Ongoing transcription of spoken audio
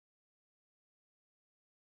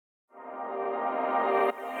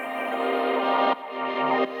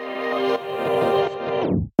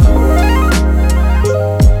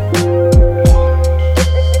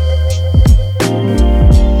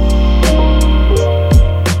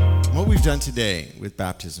done today with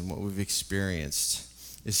baptism, what we've experienced,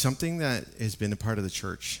 is something that has been a part of the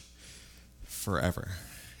church forever.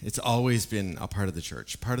 It's always been a part of the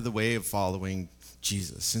church, part of the way of following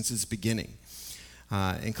Jesus since its beginning,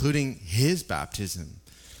 including his baptism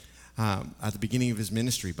at the beginning of his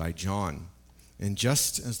ministry by John. And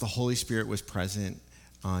just as the Holy Spirit was present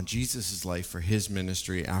on Jesus' life for his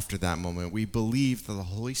ministry after that moment, we believe that the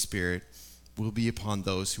Holy Spirit will be upon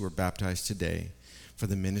those who are baptized today for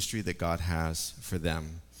the ministry that God has for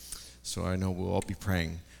them. So I know we'll all be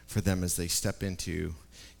praying for them as they step into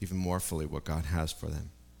even more fully what God has for them.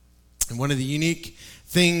 And one of the unique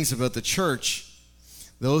things about the church,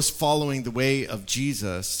 those following the way of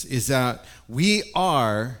Jesus, is that we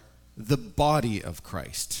are the body of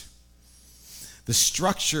Christ. The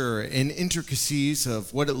structure and intricacies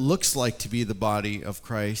of what it looks like to be the body of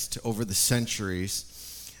Christ over the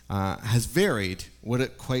centuries has varied what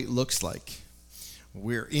it quite looks like.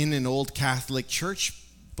 We're in an old Catholic church,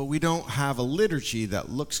 but we don't have a liturgy that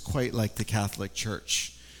looks quite like the Catholic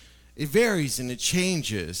Church. It varies and it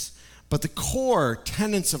changes, but the core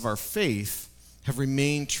tenets of our faith have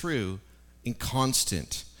remained true and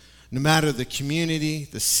constant, no matter the community,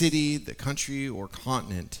 the city, the country, or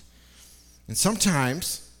continent. And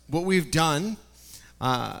sometimes what we've done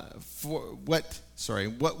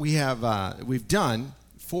we've done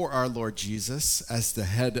for our Lord Jesus as the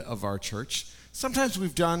head of our church, sometimes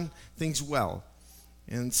we've done things well,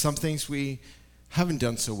 and some things we haven't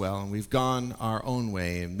done so well, and we've gone our own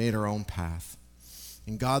way and made our own path.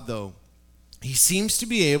 And God, though, he seems to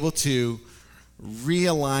be able to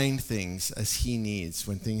realign things as he needs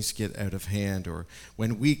when things get out of hand, or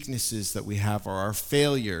when weaknesses that we have or our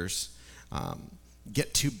failures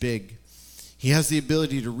get too big. He has the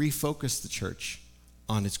ability to refocus the church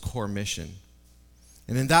on its core mission.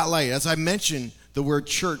 And in that light, as I mentioned the word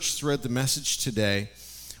church throughout the message today,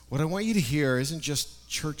 what I want you to hear isn't just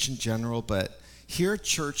church in general, but hear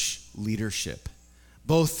church leadership,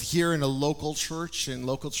 both here in a local church and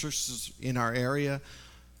local churches in our area,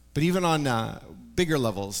 but even on bigger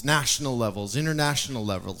levels, national levels, international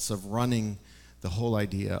levels of running the whole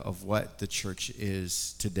idea of what the church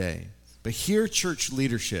is today. But hear church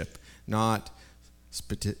leadership, not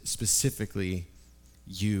specifically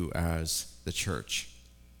you as the church.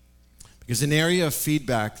 Because an area of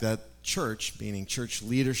feedback that church, meaning church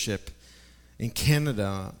leadership in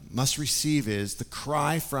Canada, must receive is the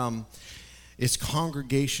cry from its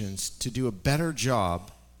congregations to do a better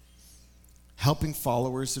job helping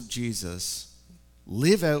followers of Jesus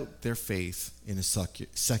live out their faith in a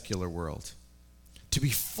secular world. To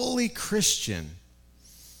be fully Christian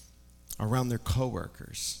around their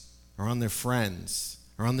coworkers, around their friends,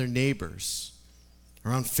 around their neighbors,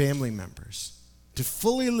 around family members. To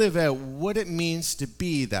fully live out what it means to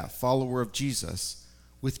be that follower of Jesus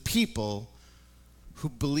with people who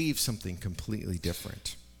believe something completely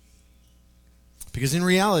different. Because in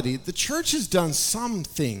reality, the church has done some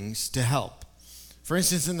things to help. For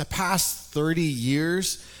instance, in the past 30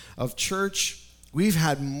 years of church, we've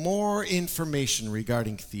had more information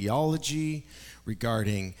regarding theology,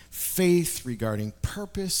 regarding faith, regarding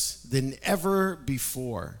purpose than ever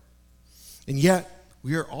before. And yet,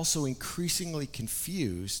 we are also increasingly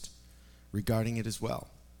confused regarding it as well.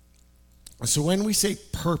 So when we say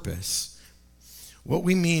purpose, what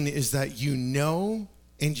we mean is that you know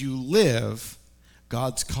and you live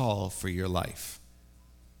God's call for your life.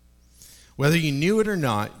 Whether you knew it or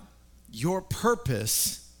not, your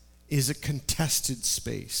purpose is a contested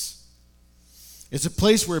space. It's a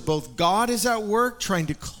place where both God is at work trying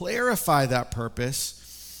to clarify that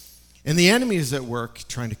purpose, and the enemy is at work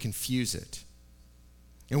trying to confuse it.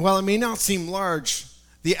 And while it may not seem large,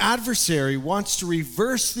 the adversary wants to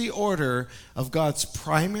reverse the order of God's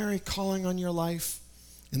primary calling on your life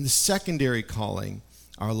and the secondary calling,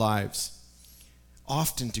 our lives,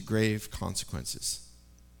 often to grave consequences.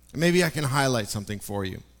 And maybe I can highlight something for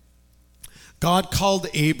you. God called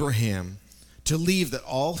Abraham to leave that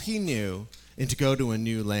all he knew and to go to a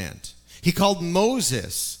new land. He called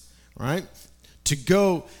Moses, right, to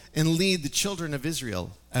go and lead the children of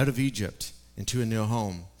Israel out of Egypt into a new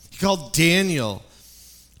home. He called Daniel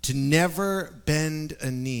to never bend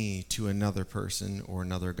a knee to another person or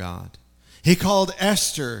another god. He called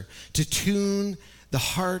Esther to tune the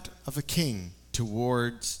heart of a king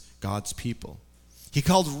towards God's people. He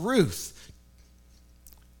called Ruth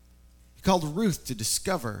to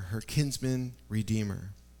discover her kinsman redeemer.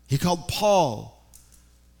 He called Paul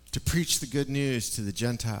to preach the good news to the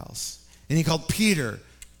Gentiles. And he called Peter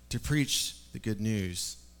to preach the good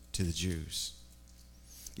news to the Jews.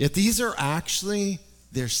 Yet these are actually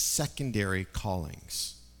their secondary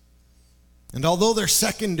callings. And although their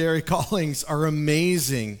secondary callings are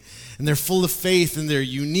amazing, and they're full of faith, and they're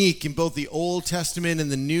unique in both the Old Testament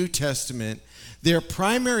and the New Testament, their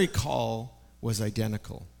primary call was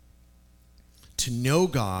identical: to know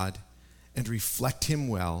God and reflect him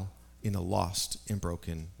well in a lost and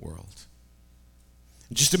broken world.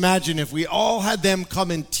 Just imagine if we all had them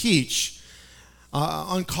come and teach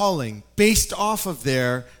on calling based off of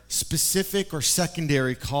their specific or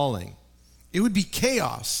secondary calling. It would be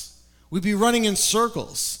chaos. We'd be running in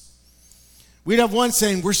circles. We'd have one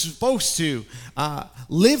saying we're supposed to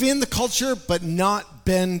live in the culture but not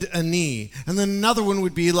bend a knee. And then another one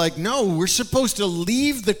would be like, no, we're supposed to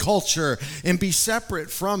leave the culture and be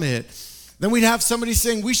separate from it. Then we'd have somebody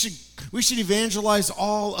saying we should evangelize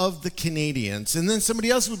all of the Canadians. And then somebody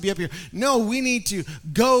else would be up here, no, we need to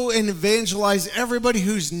go and evangelize everybody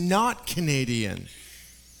who's not Canadian.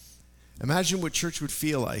 Imagine what church would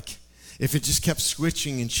feel like if it just kept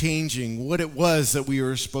switching and changing what it was that we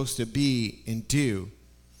were supposed to be and do.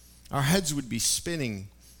 Our heads would be spinning.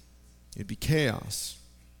 It'd be chaos.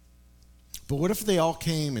 But what if they all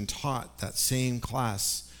came and taught that same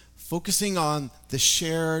class, focusing on the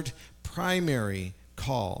shared primary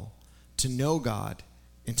call to know God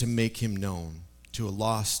and to make him known to a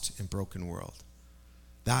lost and broken world?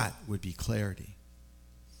 That would be clarity.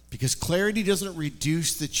 Because clarity doesn't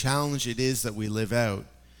reduce the challenge it is that we live out,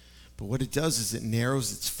 but what it does is it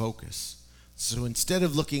narrows its focus. So instead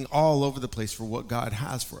of looking all over the place for what God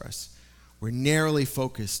has for us, we're narrowly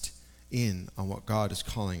focused in on what God is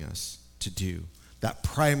calling us to do, that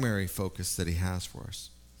primary focus that he has for us.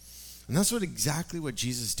 And that's exactly what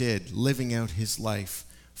Jesus did, living out his life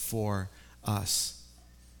for us.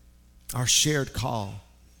 Our shared call,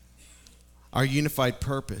 our unified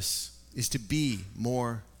purpose is to be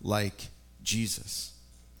more like Jesus.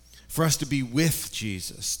 For us to be with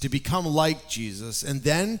Jesus, to become like Jesus, and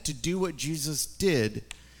then to do what Jesus did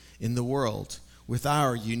in the world with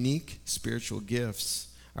our unique spiritual gifts,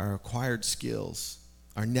 our acquired skills,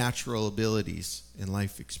 our natural abilities, and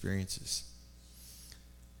life experiences.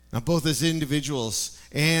 Now, both as individuals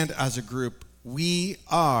and as a group, we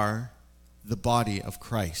are the body of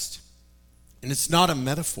Christ. And it's not a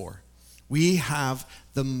metaphor. We have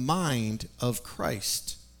the mind of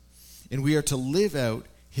Christ. And we are to live out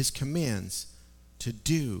his commands to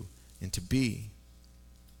do and to be.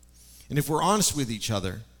 And if we're honest with each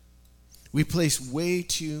other, we place way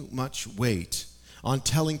too much weight on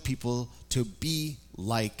telling people to be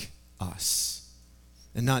like us,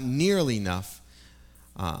 and not nearly enough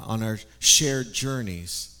on our shared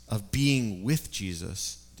journeys of being with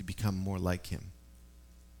Jesus to become more like him.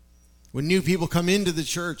 When new people come into the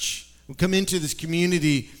church, we come into this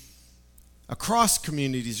community, across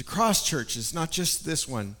communities, across churches, not just this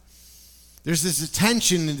one, there's this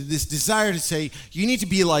attention and this desire to say, you need to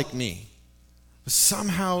be like me. But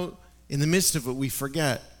somehow, in the midst of it, we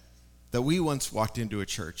forget that we once walked into a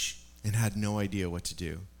church and had no idea what to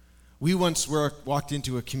do. We once walked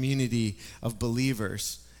into a community of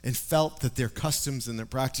believers and felt that their customs and their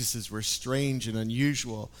practices were strange and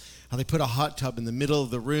unusual. How they put a hot tub in the middle of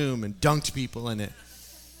the room and dunked people in it.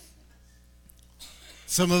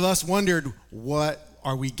 Some of us wondered, what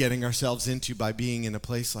are we getting ourselves into by being in a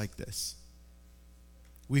place like this?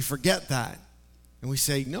 We forget that. And we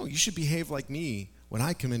say, no, you should behave like me when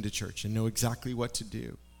I come into church and know exactly what to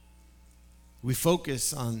do. We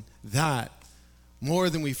focus on that more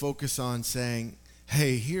than we focus on saying,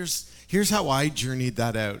 hey, here's how I journeyed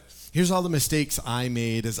that out. Here's all the mistakes I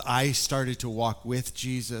made as I started to walk with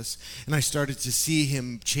Jesus and I started to see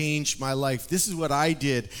him change my life. This is what I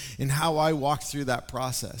did and how I walked through that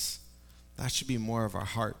process. That should be more of our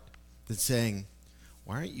heart than saying,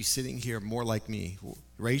 why aren't you sitting here more like me?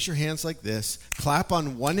 Raise your hands like this. Clap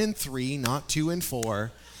on 1 and 3, not 2 and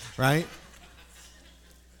 4, right?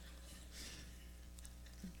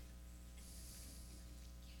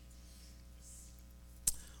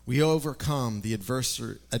 We overcome the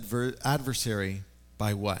adversary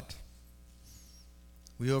by what?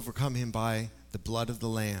 We overcome him by the blood of the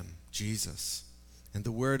Lamb, Jesus, and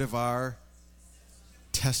the word of our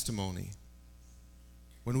testimony.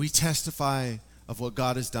 When we testify of what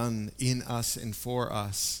God has done in us and for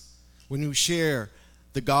us, when we share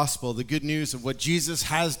the gospel, the good news of what Jesus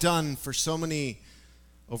has done for so many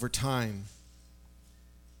over time,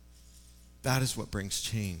 that is what brings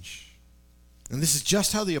change. And this is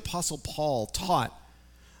just how the Apostle Paul taught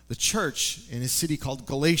the church in his city called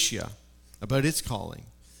Galatia about its calling.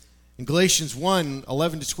 In Galatians 1,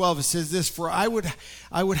 11 to 12, it says this, "For I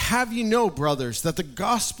would have you know, brothers, that the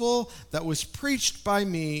gospel that was preached by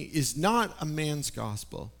me is not a man's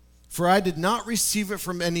gospel. For I did not receive it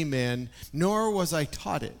from any man, nor was I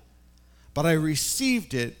taught it, but I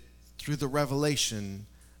received it through the revelation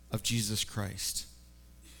of Jesus Christ.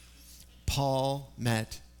 Paul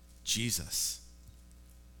met Jesus.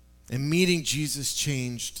 And meeting Jesus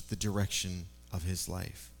changed the direction of his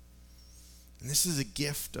life. And this is a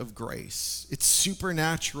gift of grace. It's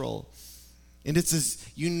supernatural. And it's as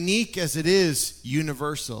unique as it is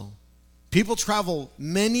universal. People travel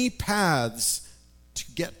many paths to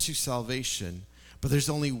get to salvation, but there's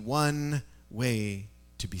only one way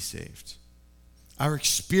to be saved. Our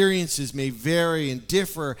experiences may vary and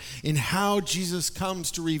differ in how Jesus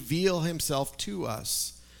comes to reveal himself to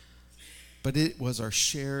us, but it was our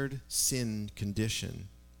shared sin condition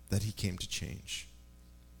that he came to change.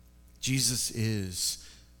 Jesus is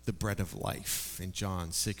the bread of life in John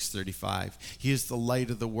 6:35. He is the light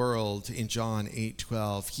of the world in John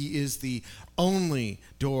 8:12. He is the only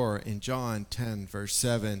door in John 10 verse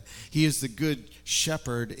 7. He is the good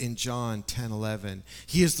shepherd in John 10:11.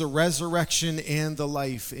 He is the resurrection and the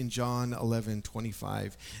life in John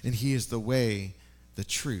 11:25. And he is the way, the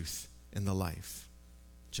truth, and the life.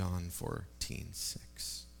 John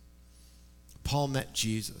 14:6. Paul met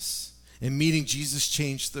Jesus, and meeting Jesus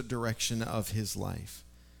changed the direction of his life.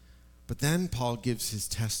 But then Paul gives his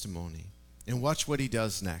testimony. And watch what he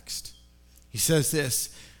does next. He says this,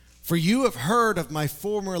 "For you have heard of my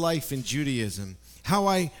former life in Judaism, how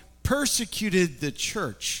I persecuted the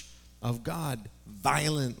church of God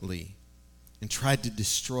violently and tried to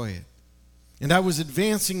destroy it. And I was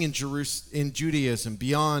advancing in Judaism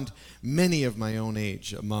beyond many of my own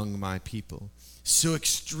age among my people. So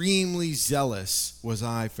extremely zealous was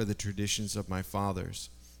I for the traditions of my fathers.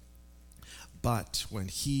 But when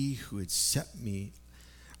he who had set me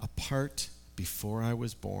apart before I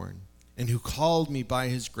was born, and who called me by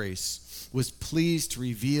his grace, was pleased to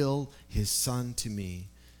reveal his Son to me,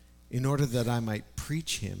 in order that I might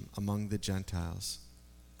preach him among the Gentiles."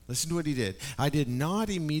 Listen to what he did. "I did not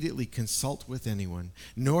immediately consult with anyone,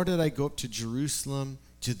 nor did I go up to Jerusalem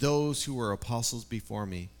to those who were apostles before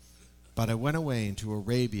me, but I went away into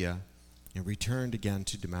Arabia and returned again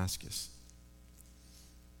to Damascus."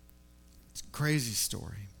 It's a crazy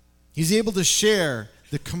story. He's able to share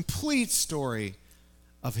the complete story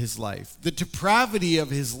of his life, the depravity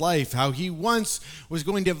of his life, how he once was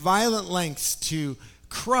going to violent lengths to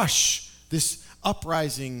crush this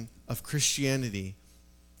uprising of Christianity,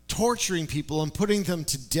 torturing people and putting them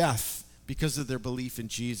to death because of their belief in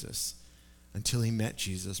Jesus, until he met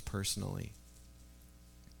Jesus personally.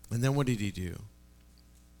 And then what did he do?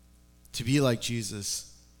 To be like Jesus,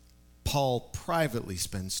 Paul privately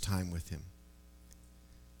spends time with him.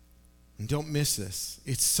 And don't miss this.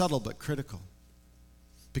 It's subtle but critical.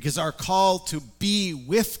 Because our call to be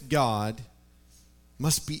with God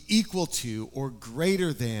must be equal to or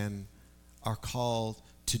greater than our call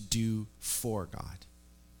to do for God.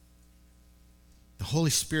 The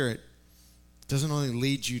Holy Spirit doesn't only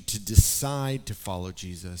lead you to decide to follow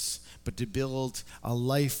Jesus, but to build a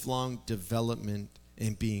lifelong development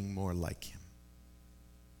in being more like him.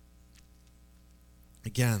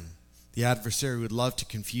 Again, the adversary would love to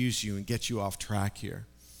confuse you and get you off track here,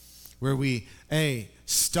 where we,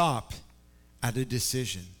 stop at a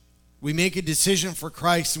decision. We make a decision for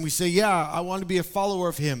Christ and we say, yeah, I want to be a follower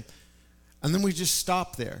of him. And then we just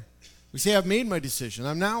stop there. We say, I've made my decision.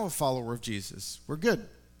 I'm now a follower of Jesus. We're good.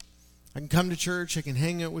 I can come to church. I can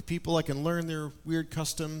hang out with people. I can learn their weird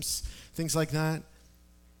customs, things like that.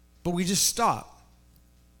 But we just stop.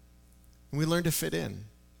 And we learn to fit in.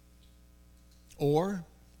 Or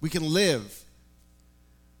we can live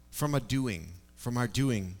from our doing,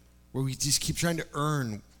 where we just keep trying to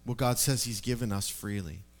earn what God says he's given us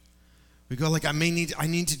freely. We go like, I need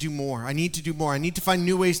to do more. I need to do more. I need to find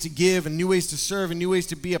new ways to give and new ways to serve and new ways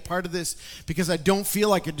to be a part of this because I don't feel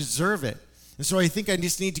like I deserve it. And so I think I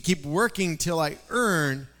just need to keep working till I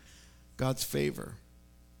earn God's favor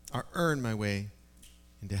or earn my way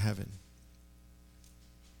into heaven.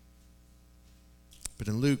 But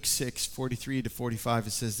in Luke 6:43-45,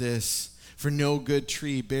 it says this, "For no good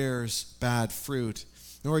tree bears bad fruit,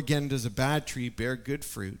 nor again does a bad tree bear good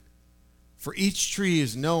fruit. For each tree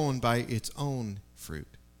is known by its own fruit.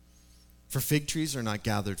 For fig trees are not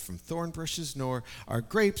gathered from thorn bushes, nor are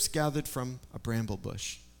grapes gathered from a bramble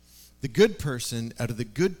bush. The good person out of the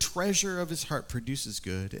good treasure of his heart produces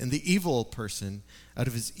good, and the evil person out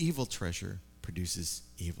of his evil treasure produces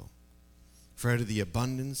evil. For out of the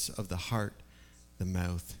abundance of the heart, the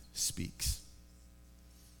mouth speaks."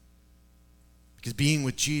 Because being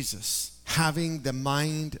with Jesus, having the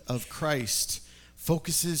mind of Christ,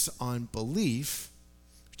 focuses on belief,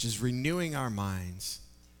 which is renewing our minds,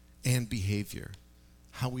 and behavior,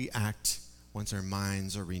 how we act once our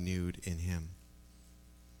minds are renewed in him.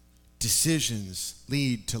 decisions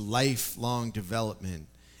lead to lifelong development.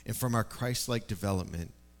 And from our Christ-like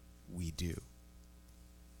development, we do.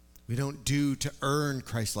 We don't do to earn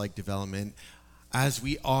Christ-like development. As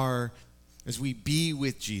we be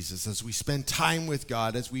with Jesus, as we spend time with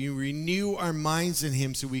God, as we renew our minds in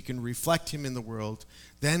him so we can reflect him in the world,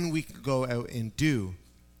 then we can go out and do.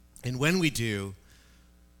 And when we do,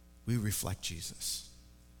 we reflect Jesus.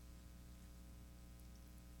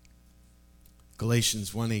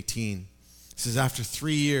 Galatians 1:18 says, after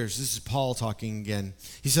 3 years, this is Paul talking again.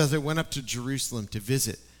 He says, I went up to Jerusalem to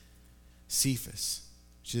visit Cephas,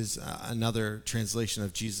 which is another translation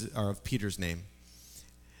of Jesus or of Peter's name.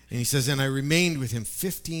 And he says, and I remained with him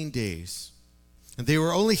 15 days. And they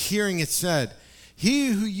were only hearing it said, he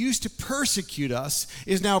who used to persecute us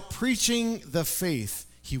is now preaching the faith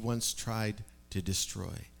he once tried to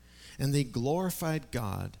destroy. And they glorified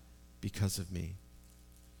God because of me.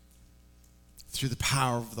 Through the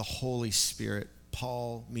power of the Holy Spirit,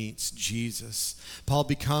 Paul meets Jesus. Paul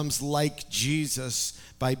becomes like Jesus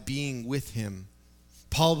by being with him.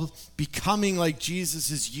 Paul becoming like Jesus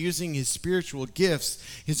is using his spiritual gifts,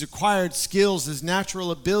 his acquired skills, his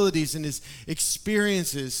natural abilities, and his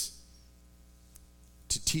experiences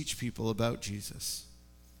to teach people about Jesus.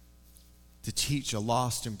 To teach a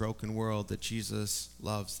lost and broken world that Jesus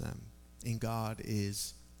loves them and God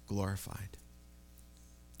is glorified.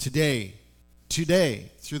 Today,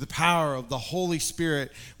 through the power of the Holy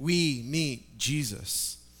Spirit, we meet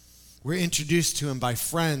Jesus. We're introduced to him by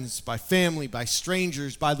friends, by family, by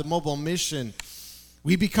strangers, by the mobile mission.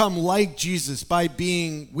 We become like Jesus by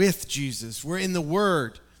being with Jesus. We're in the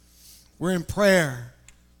Word. We're in prayer.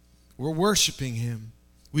 We're worshiping him.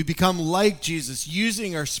 We become like Jesus,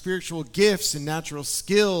 using our spiritual gifts and natural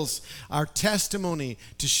skills, our testimony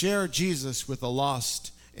to share Jesus with a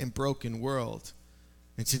lost and broken world.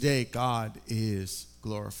 And today, God is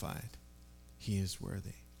glorified. He is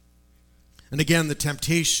worthy. And again, the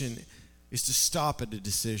temptation is to stop at a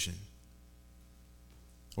decision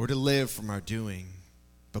or to live from our doing.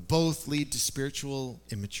 But both lead to spiritual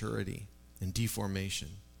immaturity and deformation.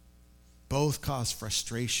 Both cause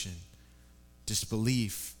frustration,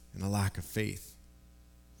 disbelief, and a lack of faith.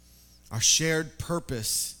 Our shared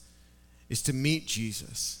purpose is to meet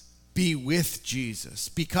Jesus, be with Jesus,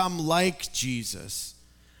 become like Jesus,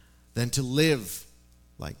 than to live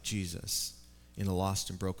like Jesus in a lost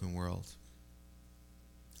and broken world.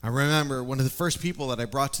 I remember one of the first people that I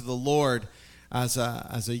brought to the Lord as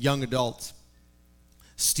a young adult.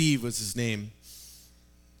 Steve was his name.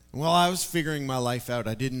 And while I was figuring my life out,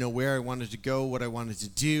 I didn't know where I wanted to go, what I wanted to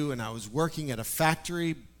do, and I was working at a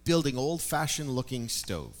factory building old-fashioned looking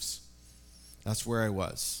stoves. That's where I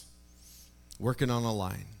was, working on a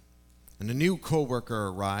line. And a new coworker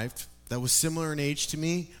arrived that was similar in age to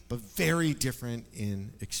me, but very different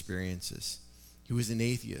in experiences. He was an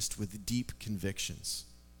atheist with deep convictions.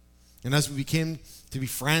 And as we became to be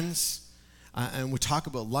friends and would talk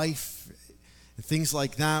about life and things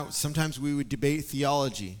like that, sometimes we would debate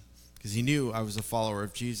theology because he knew I was a follower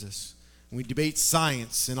of Jesus. And we'd debate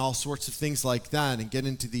science and all sorts of things like that and get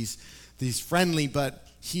into these friendly but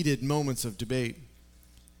heated moments of debate.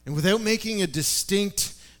 And without making a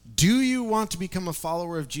distinct, do you want to become a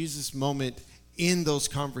follower of Jesus moment in those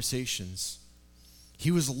conversations, he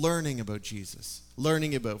was learning about Jesus,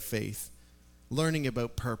 learning about faith, learning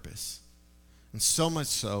about purpose, and so much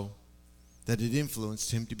so that it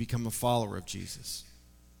influenced him to become a follower of Jesus.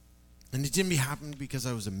 And it didn't happen because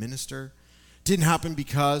I was a minister. It didn't happen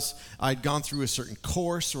because I'd gone through a certain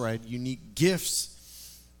course or I had unique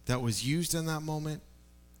gifts that was used in that moment.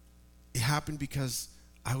 It happened because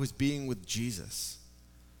I was being with Jesus.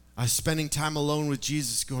 I was spending time alone with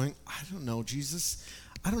Jesus going, I don't know, Jesus.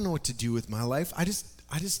 I don't know what to do with my life. I just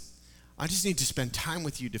need to spend time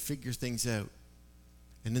with you to figure things out.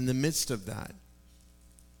 And in the midst of that,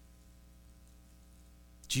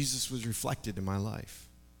 Jesus was reflected in my life.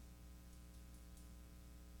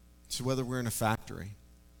 So whether we're in a factory,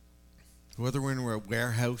 whether we're in a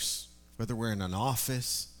warehouse, whether we're in an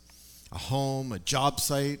office, a home, a job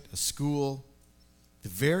site, a school, the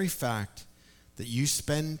very fact that you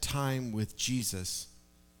spend time with Jesus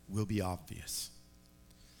will be obvious.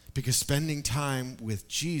 Because spending time with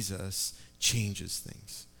Jesus changes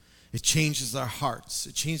things. It changes our hearts.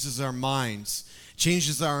 It changes our minds. It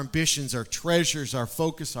changes our ambitions, our treasures, our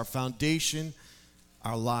focus, our foundation,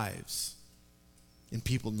 our lives. And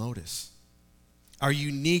people notice. Our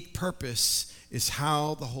unique purpose is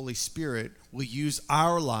how the Holy Spirit will use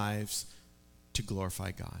our lives to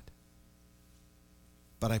glorify God.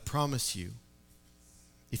 But I promise you,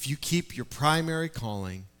 if you keep your primary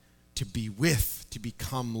calling to be with, to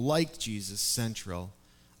become like Jesus central,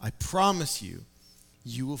 I promise you,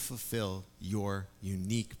 you will fulfill your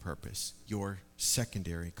unique purpose, your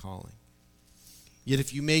secondary calling. Yet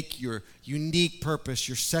if you make your unique purpose,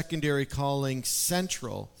 your secondary calling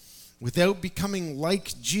central, without becoming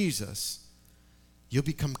like Jesus, you'll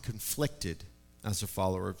become conflicted as a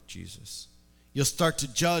follower of Jesus. You'll start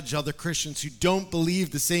to judge other Christians who don't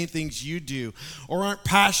believe the same things you do or aren't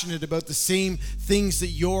passionate about the same things that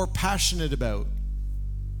you're passionate about.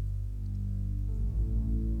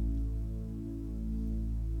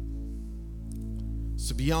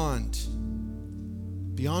 So beyond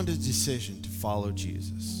a decision to follow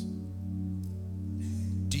Jesus,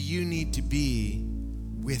 do you need to be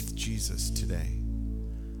with Jesus today?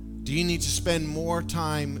 Do you need to spend more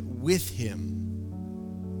time with him?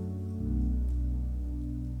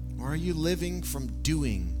 Or are you living from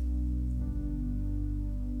doing?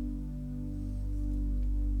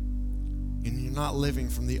 And you're not living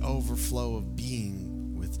from the overflow of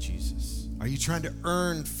being with Jesus? Are you trying to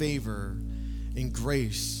earn favor and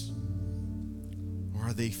grace? Or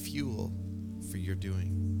are they fuel for your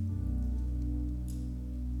doing?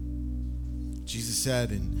 Jesus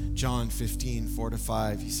said in John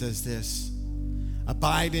 15:4-5, he says this,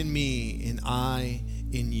 "Abide in me and I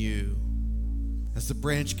in you. As the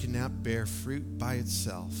branch cannot bear fruit by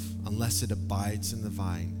itself unless it abides in the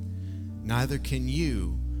vine, neither can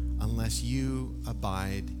you unless you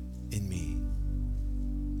abide in me.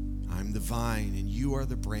 I'm the vine and you are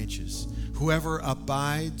the branches. Whoever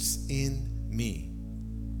abides in me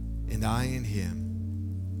and I in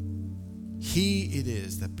him, he it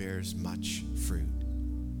is that bears much fruit.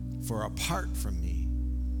 For apart from me,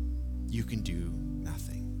 you can do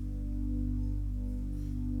nothing."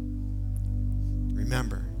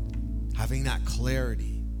 Remember, having that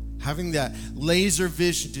clarity, having that laser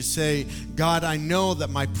vision to say, God, I know that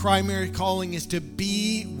my primary calling is to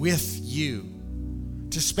be with you,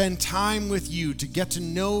 to spend time with you, to get to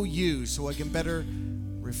know you so I can better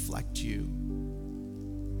reflect you.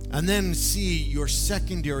 And then see your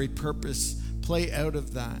secondary purpose play out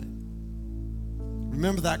of that.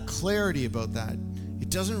 Remember that clarity about that. It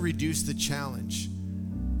doesn't reduce the challenge.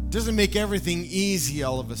 It doesn't make everything easy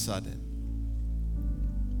all of a sudden.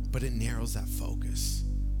 But it narrows that focus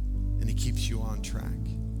and it keeps you on track.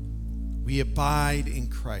 We abide in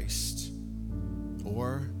Christ,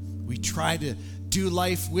 or we try to do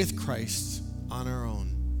life with Christ on our own,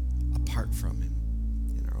 apart from him,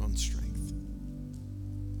 in our own strength.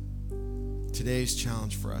 Today's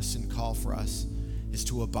challenge for us and call for us is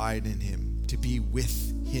to abide in him, to be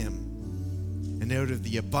with him. And out of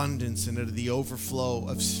the abundance and out of the overflow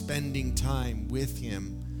of spending time with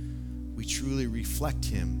him, we truly reflect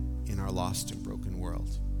him in our lost and broken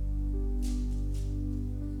world.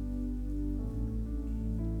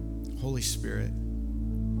 Holy Spirit,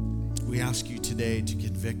 we ask you today to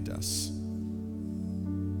convict us.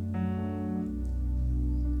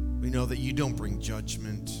 We know that you don't bring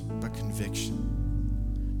judgment, but conviction.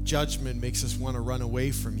 Judgment makes us want to run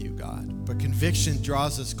away from you, God. But conviction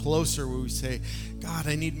draws us closer, where we say, God,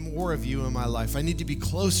 I need more of you in my life. I need to be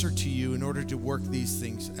closer to you in order to work these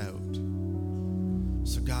things out.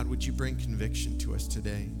 So God, would you bring conviction to us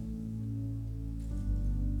today?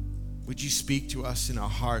 Would you speak to us in our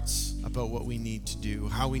hearts about what we need to do,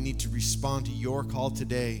 how we need to respond to your call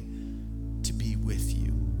today to be with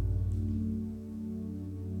you,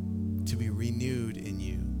 to be renewed in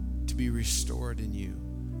you, to be restored in you,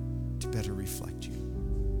 to better reflect you.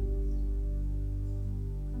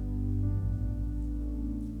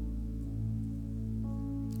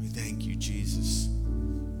 We thank you, Jesus,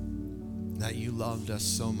 that you loved us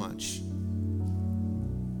so much,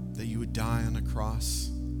 that you would die on a cross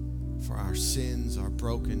for our sins, our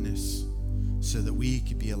brokenness, so that we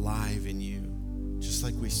could be alive in you, just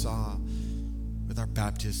like we saw with our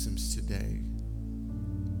baptisms today.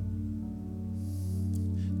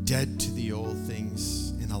 Dead to the old things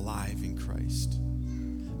and alive in Christ.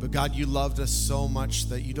 But God, you loved us so much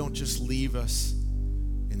that you don't just leave us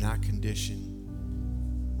in that condition.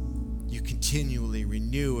 You continually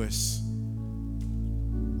renew us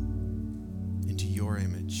into your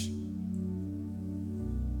image.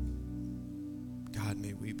 God,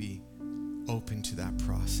 may we be open to that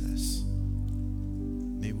process.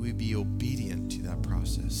 May we be obedient to that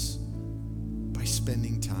process by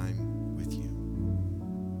spending time with you.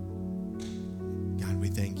 God, we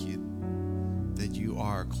thank you that you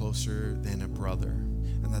are closer than a brother,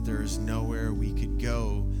 and that there is nowhere we could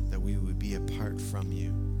go that we would be apart from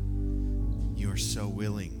you. You are so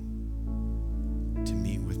willing to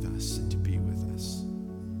meet with us and to be with us.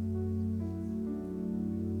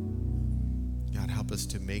 God, help us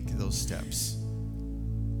to make those steps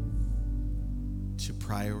to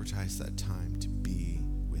prioritize that time to be